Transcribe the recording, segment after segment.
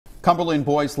Cumberland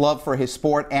boys' love for his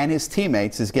sport and his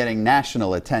teammates is getting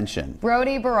national attention.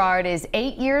 Brody Berard is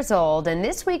 8 years old, and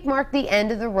this week marked the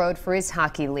end of the road for his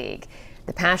hockey league.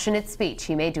 The passionate speech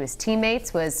he made to his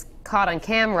teammates was caught on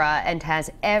camera and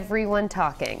has everyone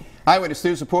talking. Eyewitness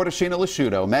News reporter Sheena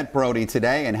Lasciuto met Brody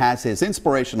today and has his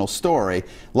inspirational story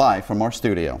live from our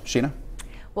studio. Sheena?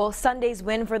 Well, Sunday's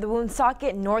win for the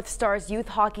Woonsocket North Stars youth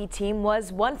hockey team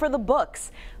was one for the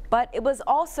books. But it was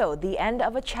also the end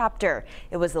of a chapter.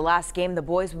 It was the last game the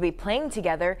boys would be playing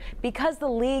together because the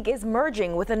league is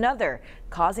merging with another,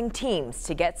 causing teams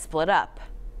to get split up.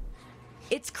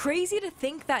 It's crazy to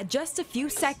think that just a few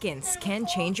seconds can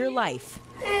change your life.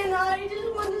 And I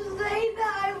just want to say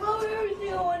that I love every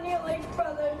single one of you like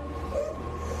brothers.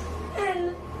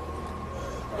 And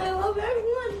I love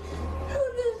everyone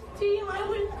on this team. I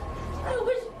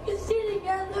wish we could stay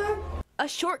together. A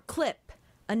short clip.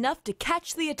 Enough to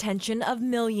catch the attention of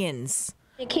millions.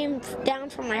 It came down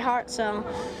from my heart, so.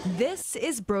 This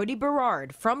is Brody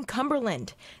Berard from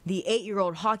Cumberland, the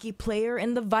 8-year-old hockey player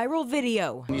in the viral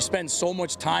video. You spend so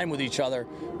much time with each other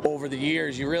over the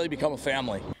years, you really become a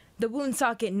family. The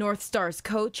Woonsocket North Stars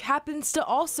coach happens to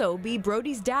also be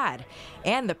Brody's dad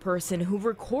and the person who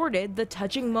recorded the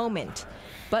touching moment.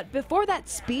 But before that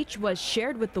speech was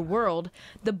shared with the world,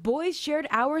 the boys shared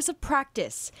hours of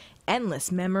practice,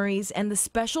 endless memories, and the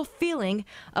special feeling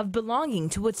of belonging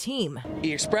to a team.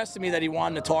 He expressed to me that he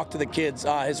wanted to talk to the kids,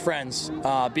 his friends,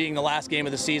 being the last game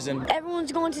of the season.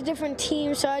 Everyone's going to different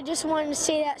teams, so I just wanted to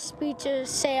say that speech,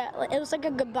 it was like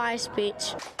a goodbye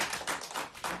speech.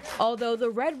 Although the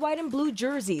red, white, and blue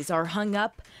jerseys are hung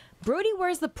up, Brody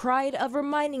wears the pride of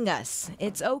reminding us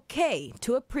it's okay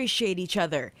to appreciate each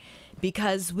other.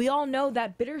 Because we all know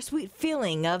that bittersweet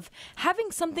feeling of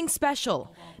having something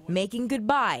special, making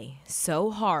goodbye so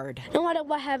hard. No matter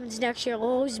what happens next year, we'll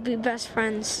always be best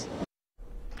friends.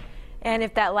 And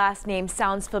if that last name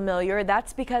sounds familiar,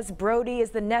 that's because Brody is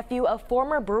the nephew of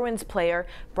former Bruins player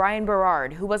Brody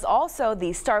Berard, who was also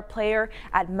the star player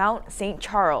at Mount St.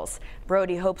 Charles.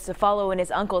 Brody hopes to follow in his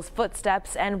uncle's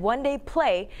footsteps and one day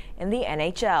play in the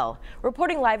NHL.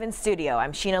 Reporting live in studio,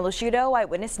 I'm Sheena Lasciuto,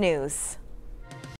 Eyewitness News.